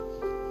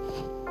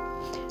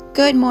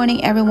Good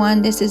morning,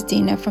 everyone. This is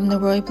Dina from the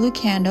Royal Blue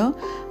Candle.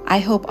 I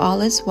hope all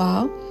is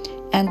well.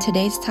 And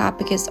today's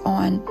topic is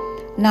on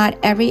not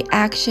every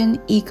action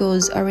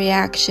equals a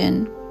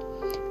reaction.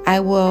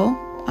 I will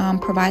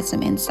provide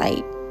some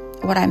insight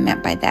what I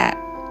meant by that.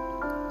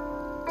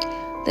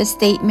 The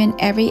statement,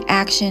 every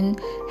action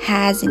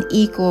has an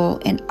equal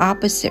and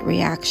opposite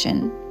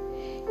reaction.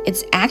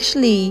 It's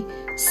actually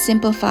a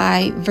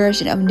simplified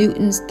version of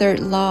Newton's third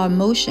law of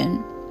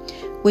motion,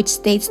 which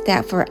states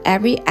that for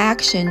every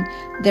action,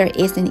 there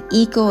is an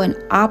equal and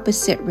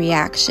opposite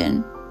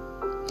reaction.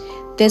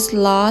 This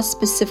law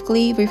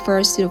specifically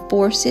refers to the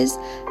forces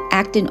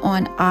acting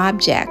on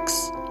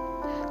objects.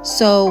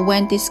 So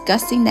when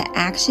discussing the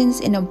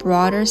actions in a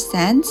broader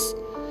sense,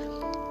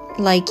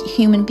 like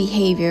human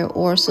behavior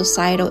or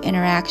societal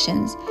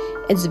interactions,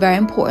 it's very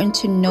important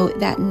to note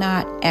that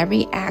not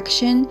every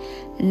action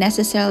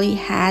necessarily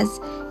has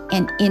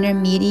an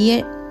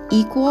intermediate,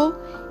 equal,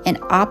 and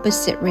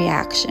opposite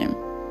reaction.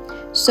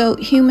 So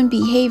human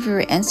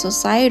behavior and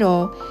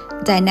societal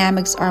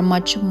dynamics are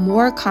much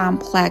more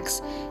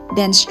complex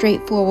than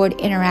straightforward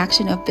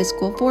interaction of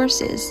physical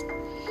forces.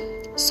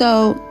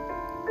 So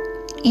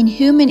in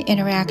human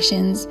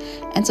interactions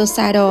and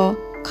societal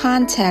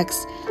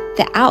contexts,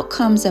 the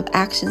outcomes of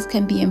actions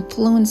can be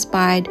influenced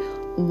by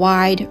a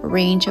wide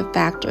range of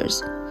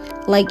factors,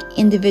 like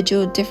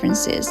individual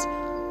differences,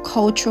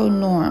 cultural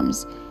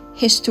norms,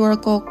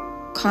 historical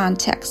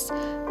context,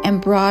 and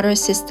broader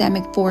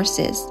systemic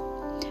forces.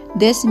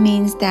 This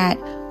means that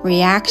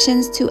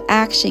reactions to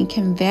action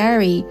can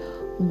vary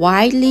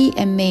widely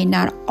and may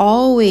not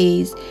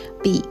always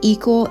be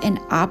equal and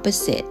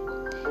opposite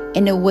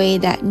in a way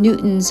that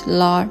Newton's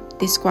law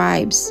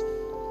describes.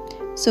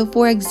 So,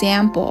 for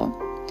example,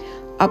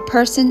 a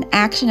person's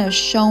action of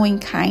showing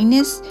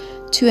kindness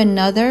to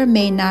another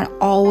may not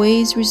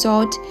always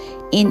result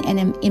in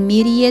an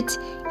immediate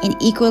and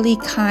equally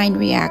kind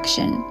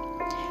reaction.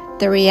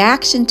 The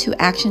reaction to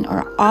action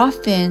are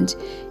often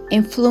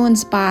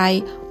influenced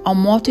by a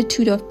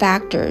multitude of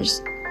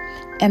factors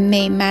and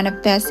may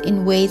manifest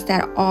in ways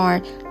that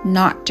are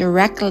not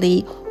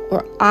directly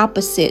or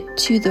opposite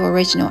to the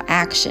original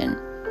action.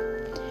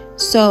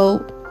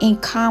 So, in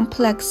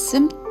complex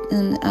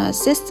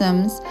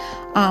systems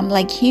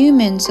like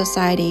human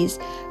societies,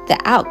 the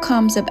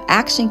outcomes of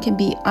action can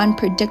be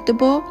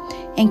unpredictable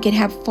and can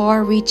have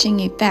far-reaching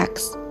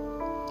effects.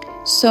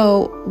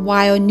 So,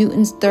 while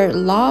Newton's third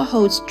law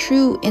holds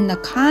true in the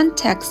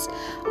context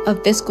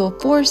of physical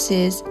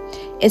forces,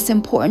 it's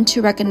important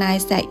to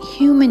recognize that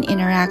human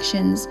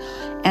interactions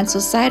and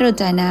societal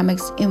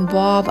dynamics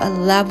involve a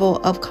level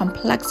of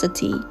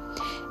complexity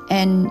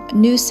and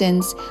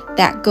nuisance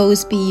that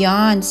goes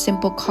beyond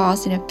simple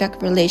cause and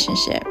effect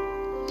relationship.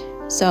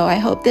 So I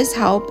hope this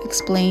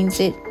explains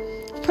it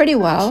pretty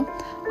well.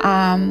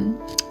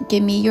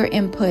 Give me your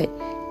input.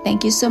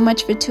 Thank you so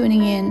much for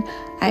tuning in.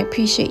 I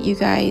appreciate you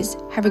guys.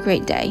 Have a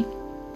great day.